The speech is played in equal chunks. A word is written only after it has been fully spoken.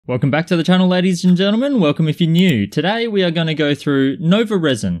Welcome back to the channel, ladies and gentlemen. Welcome if you're new. Today we are going to go through Nova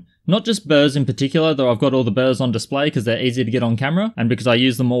Resin. Not just burrs in particular, though I've got all the burrs on display because they're easy to get on camera and because I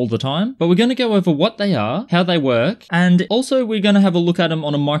use them all the time. But we're going to go over what they are, how they work, and also we're going to have a look at them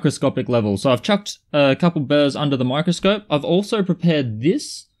on a microscopic level. So I've chucked a couple burrs under the microscope. I've also prepared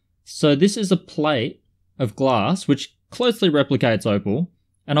this. So this is a plate of glass which closely replicates opal.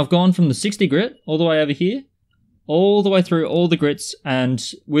 And I've gone from the 60 grit all the way over here, all the way through all the grits,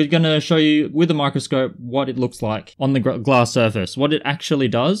 and we're going to show you with a microscope what it looks like on the glass surface, what it actually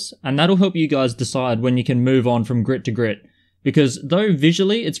does, and that'll help you guys decide when you can move on from grit to grit. Because though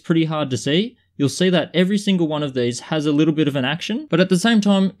visually it's pretty hard to see, you'll see that every single one of these has a little bit of an action, but at the same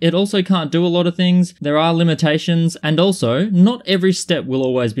time, it also can't do a lot of things. There are limitations, and also, not every step will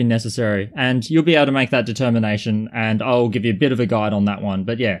always be necessary, and you'll be able to make that determination, and I'll give you a bit of a guide on that one.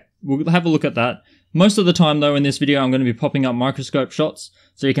 But yeah, we'll have a look at that. Most of the time though in this video I'm going to be popping up microscope shots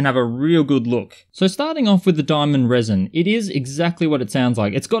so you can have a real good look. So starting off with the diamond resin, it is exactly what it sounds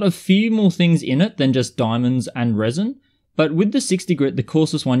like. It's got a few more things in it than just diamonds and resin. But with the 60 grit, the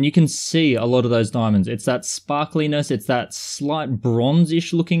coarsest one, you can see a lot of those diamonds. It's that sparkliness, it's that slight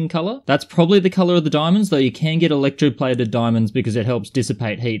bronze-ish looking color. That's probably the color of the diamonds, though you can get electroplated diamonds because it helps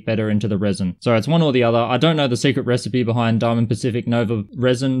dissipate heat better into the resin. So it's one or the other. I don't know the secret recipe behind Diamond Pacific Nova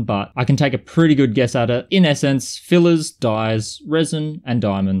resin, but I can take a pretty good guess at it. In essence, fillers, dyes, resin, and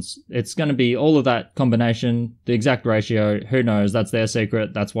diamonds. It's going to be all of that combination, the exact ratio, who knows, that's their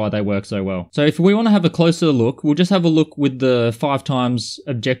secret, that's why they work so well. So if we want to have a closer look, we'll just have a look with the 5 times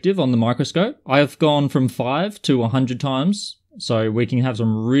objective on the microscope. I have gone from 5 to 100 times, so we can have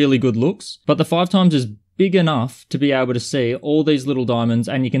some really good looks. But the 5 times is big enough to be able to see all these little diamonds,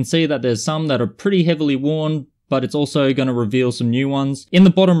 and you can see that there's some that are pretty heavily worn, but it's also going to reveal some new ones. In the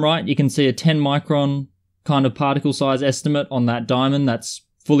bottom right, you can see a 10 micron kind of particle size estimate on that diamond that's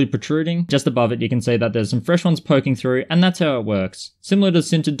fully protruding. Just above it you can see that there's some fresh ones poking through, and that's how it works. Similar to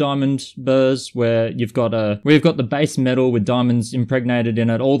sintered diamond burrs where we've got the base metal with diamonds impregnated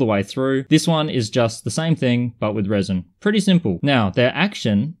in it all the way through. This one is just the same thing but with resin. Pretty simple. Now their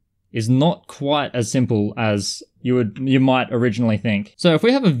action is not quite as simple as you might originally think. So if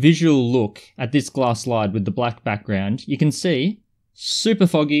we have a visual look at this glass slide with the black background, you can see super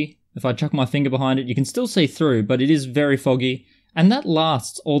foggy. If I chuck my finger behind it, you can still see through, but it is very foggy. And that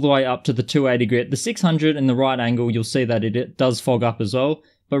lasts all the way up to the 280 grit. The 600 in the right angle, you'll see that it does fog up as well.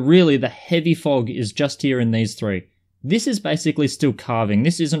 But really, the heavy fog is just here in these 3. This is basically still carving.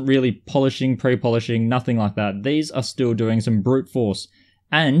 This isn't really polishing, pre-polishing, nothing like that. These are still doing some brute force.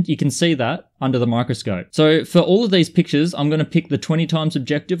 And you can see that under the microscope. So for all of these pictures, I'm going to pick the 20 times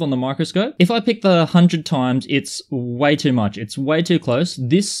objective on the microscope. If I pick the 100 times, it's way too much. It's way too close.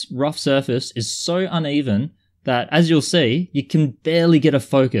 This rough surface is so uneven that, as you'll see, you can barely get a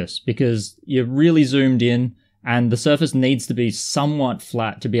focus because you're really zoomed in and the surface needs to be somewhat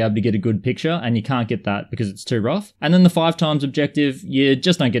flat to be able to get a good picture, and you can't get that because it's too rough. And then the 5 times objective, you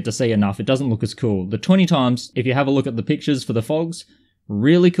just don't get to see enough. It doesn't look as cool. The 20 times, if you have a look at the pictures for the fogs,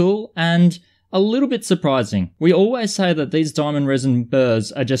 really cool and a little bit surprising. We always say that these diamond resin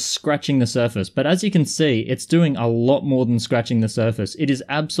burrs are just scratching the surface, but as you can see, it's doing a lot more than scratching the surface. It is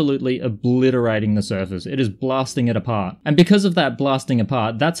absolutely obliterating the surface. It is blasting it apart. And because of that blasting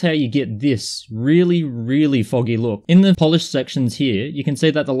apart, that's how you get this really, really foggy look. In the polished sections here, you can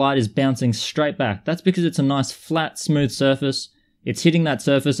see that the light is bouncing straight back. That's because it's a nice flat, smooth surface. It's hitting that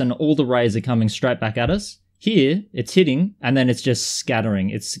surface and all the rays are coming straight back at us. Here, it's hitting, and then it's just scattering.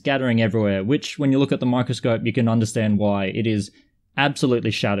 It's scattering everywhere, which, when you look at the microscope, you can understand why. It is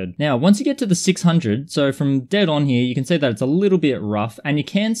absolutely shattered. Now, once you get to the 600, so from dead on here, you can see that it's a little bit rough, and you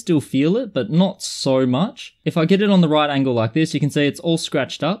can still feel it, but not so much. If I get it on the right angle like this, you can see it's all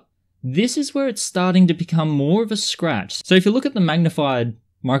scratched up. This is where it's starting to become more of a scratch. So if you look at the magnified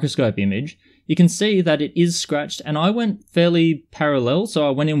microscope image, you can see that it is scratched, and I went fairly parallel, so I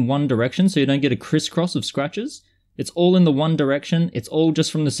went in one direction so you don't get a crisscross of scratches. It's all in the one direction, it's all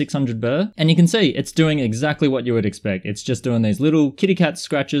just from the 600 burr, and you can see it's doing exactly what you would expect. It's just doing these little kitty cat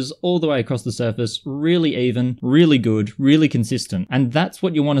scratches all the way across the surface, really even, really good, really consistent. And that's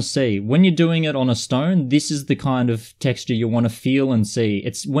what you want to see. When you're doing it on a stone, this is the kind of texture you want to feel and see.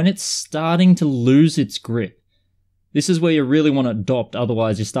 It's when it's starting to lose its grip. This is where you really want it dopped,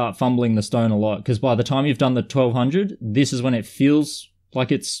 otherwise you start fumbling the stone a lot, because by the time you've done the 1200, this is when it feels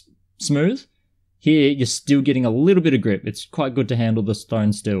like it's smooth. Here, you're still getting a little bit of grip. It's quite good to handle the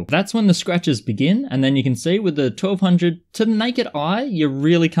stone still. That's when the scratches begin, and then you can see with the 1200, to the naked eye, you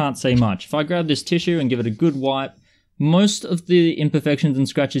really can't see much. If I grab this tissue and give it a good wipe, Most of the imperfections and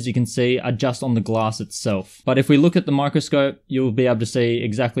scratches you can see are just on the glass itself. But if we look at the microscope, you'll be able to see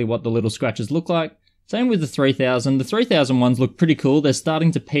exactly what the little scratches look like. Same with the 3000. The 3000 ones look pretty cool. They're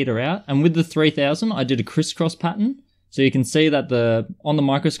starting to peter out. And with the 3000, I did a crisscross pattern. So you can see that on the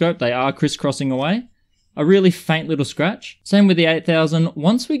microscope, they are crisscrossing away. A really faint little scratch. Same with the 8000.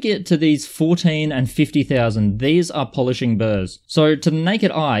 Once we get to these 14 and 50,000, these are polishing burrs. So to the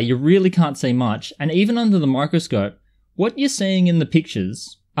naked eye, you really can't see much. And even under the microscope, what you're seeing in the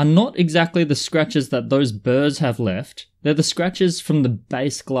pictures are not exactly the scratches that those burrs have left. They're the scratches from the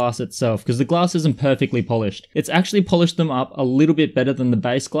base glass itself, because the glass isn't perfectly polished. It's actually polished them up a little bit better than the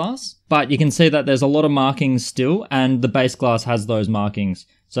base glass, but you can see that there's a lot of markings still, and the base glass has those markings.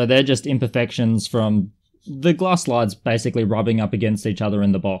 So they're just imperfections from the glass slides basically rubbing up against each other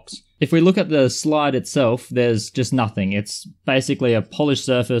in the box. If we look at the slide itself, there's just nothing. It's basically a polished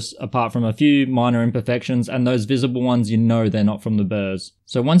surface apart from a few minor imperfections, and those visible ones, you know they're not from the burrs.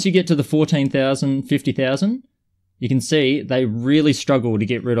 So once you get to the 14,000, 50,000, you can see they really struggle to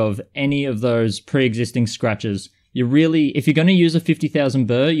get rid of any of those pre-existing scratches. If you're going to use a 50,000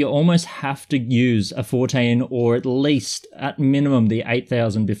 burr, you almost have to use a 14 or at least, at minimum, the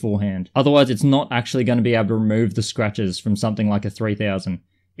 8,000 beforehand. Otherwise, it's not actually going to be able to remove the scratches from something like a 3,000.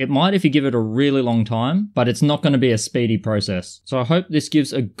 It might if you give it a really long time, but it's not going to be a speedy process. So I hope this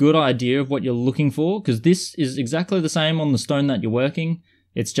gives a good idea of what you're looking for, because this is exactly the same on the stone that you're working.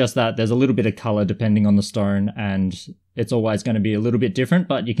 It's just that there's a little bit of color depending on the stone, and it's always going to be a little bit different,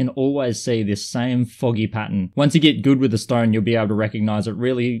 but you can always see this same foggy pattern. Once you get good with the stone, you'll be able to recognize it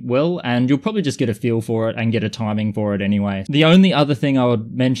really well, and you'll probably just get a feel for it and get a timing for it anyway. The only other thing I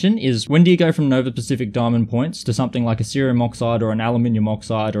would mention is, when do you go from Nova Pacific diamond points to something like a cerium oxide or an aluminium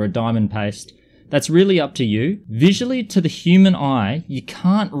oxide or a diamond paste? That's really up to you. Visually, to the human eye, you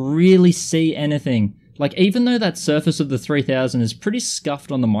can't really see anything. Like, even though that surface of the 3000 is pretty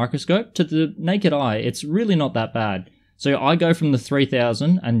scuffed on the microscope, to the naked eye, it's really not that bad. So I go from the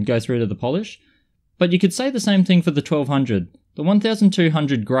 3000 and go through to the polish. But you could say the same thing for the 1200. The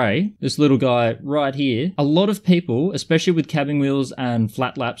 1200 grey, this little guy right here, a lot of people, especially with cabbing wheels and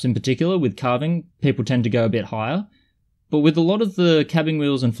flat laps in particular, with carving, people tend to go a bit higher. But with a lot of the cabbing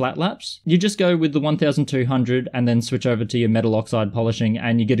wheels and flat laps, you just go with the 1200 and then switch over to your metal oxide polishing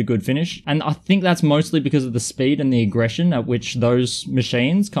and you get a good finish. And I think that's mostly because of the speed and the aggression at which those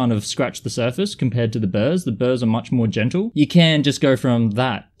machines kind of scratch the surface compared to the burrs. The burrs are much more gentle. You can just go from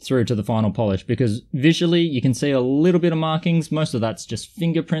that through to the final polish, because visually you can see a little bit of markings. Most of that's just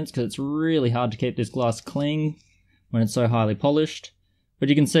fingerprints, because it's really hard to keep this glass clean when it's so highly polished. But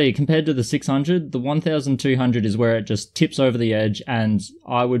you can see, compared to the 600, the 1200 is where it just tips over the edge, and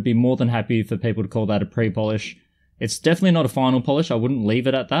I would be more than happy for people to call that a pre-polish. It's definitely not a final polish. I wouldn't leave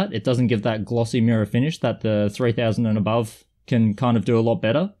it at that. It doesn't give that glossy mirror finish that the 3000 and above can kind of do a lot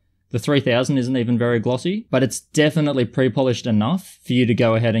better. The 3000 isn't even very glossy, but it's definitely pre-polished enough for you to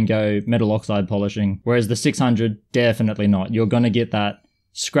go ahead and go metal oxide polishing. Whereas the 600, definitely not. You're going to get that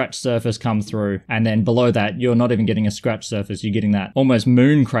scratch surface come through, and then below that you're not even getting a scratch surface, you're getting that almost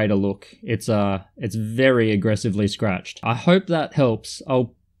moon crater look. It's very aggressively scratched. I hope that helps.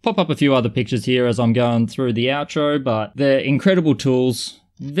 I'll pop up a few other pictures here as I'm going through the outro, but they're incredible tools,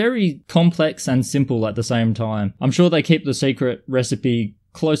 very complex and simple at the same time. I'm sure they keep the secret recipe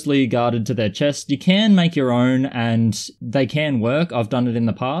closely guarded to their chest. You can make your own and they can work. I've done it in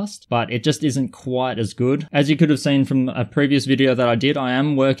the past, but it just isn't quite as good. As you could have seen from a previous video that I did, I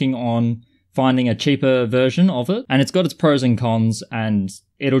am working on finding a cheaper version of it, and it's got its pros and cons, and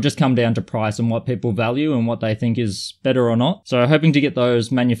it'll just come down to price and what people value and what they think is better or not. So hoping to get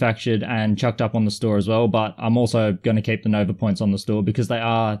those manufactured and chucked up on the store as well, but I'm also going to keep the Nova points on the store because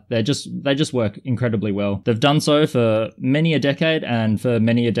they just work incredibly well. They've done so for many a decade and for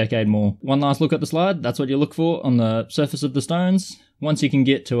many a decade more. One last look at the slide. That's what you look for on the surface of the stones. Once you can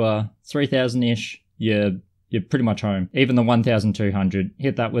get to a 3000-ish, you're pretty much home. Even the 1200,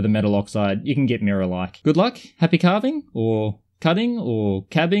 hit that with a metal oxide, you can get mirror-like. Good luck, happy carving, or cutting, or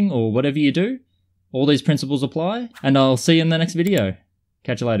cabbing, or whatever you do. All these principles apply, and I'll see you in the next video.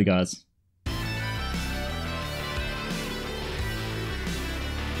 Catch you later, guys.